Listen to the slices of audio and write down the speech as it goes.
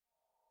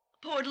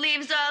Poured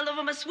leaves all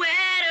over my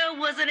sweater,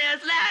 wasn't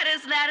as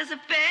light as a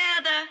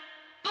feather.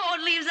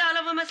 Poured leaves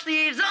all over my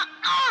sleeves,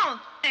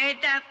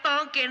 ain't that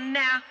funky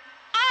now?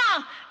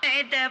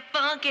 Ain't that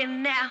funky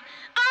now?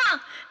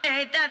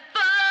 Ain't that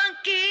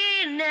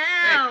funky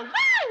now?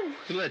 Hey, woo!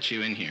 who let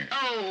you in here?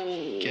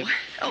 Oh.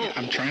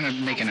 I'm trying to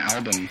make an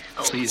album.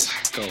 Please,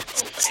 go.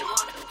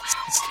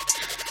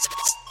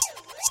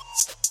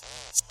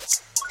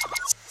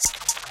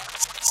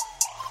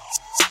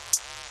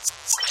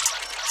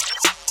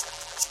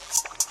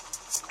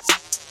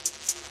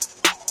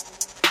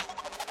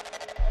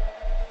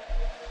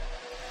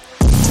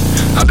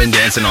 I've been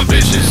dancing on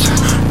bitches.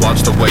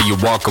 Watch the way you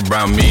walk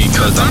around me,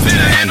 cause I'm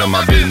finna handle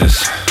my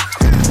business.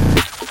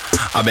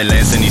 I've been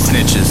lancing these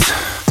snitches.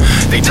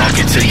 They talk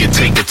it till you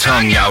take the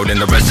tongue out and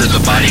the rest of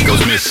the body goes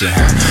missing.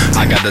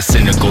 I got a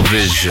cynical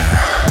vision.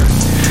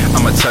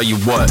 I'ma tell you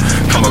what,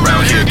 come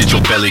around here, get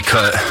your belly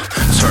cut.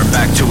 Turn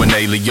back to an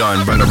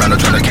alien, run around and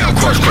try to count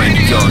crush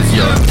craniums,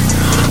 yeah.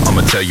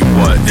 I'ma tell you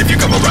what, if you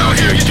come around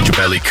here, you get your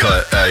belly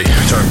cut, ayy.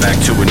 Turn back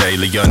to an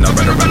alien, I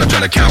run around and try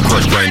to count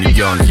crush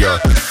craniums,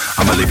 yeah.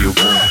 I'ma leave you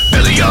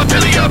belly up,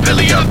 belly up,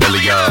 belly up,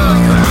 belly up.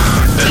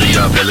 Belly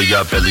up, belly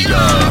up, belly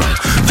up.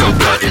 Throat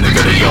cut in the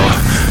gutter, y'all.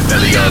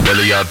 Belly up,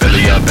 belly up,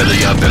 belly up,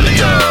 belly up, belly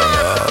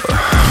up.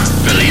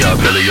 Belly up,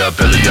 belly up,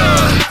 belly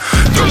up.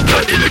 Throat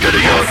cut in the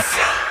gutter, y'all.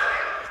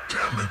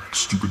 Damn it,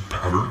 stupid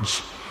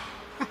patterns.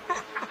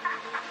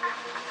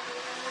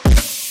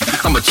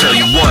 I'ma tell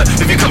you what,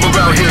 if you come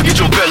around here, get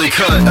your belly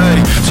cut,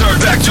 ayy. Turn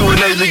back to an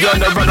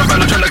alien, I run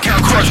around and try to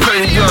count crush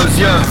craniums,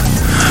 yeah.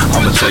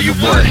 I'ma tell you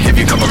what, if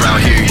you come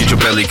around here, get your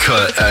belly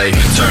cut, ayy.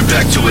 Turn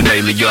back to an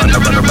alien, I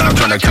run around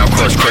trying to count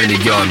crush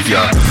craniums,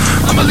 yeah.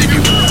 I'ma leave you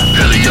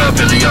belly up,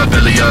 belly up,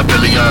 belly up,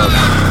 belly up.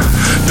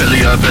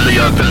 Belly up, belly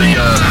up, belly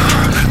up.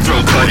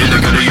 Throat cut in the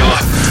gutter, y'all.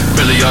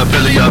 Belly up,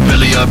 belly up,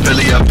 belly up,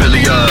 belly up,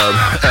 belly up,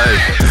 ayy.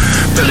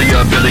 Belly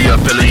up, belly up,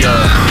 belly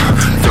up.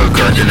 Throat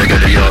cut in the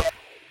gutter, y'all.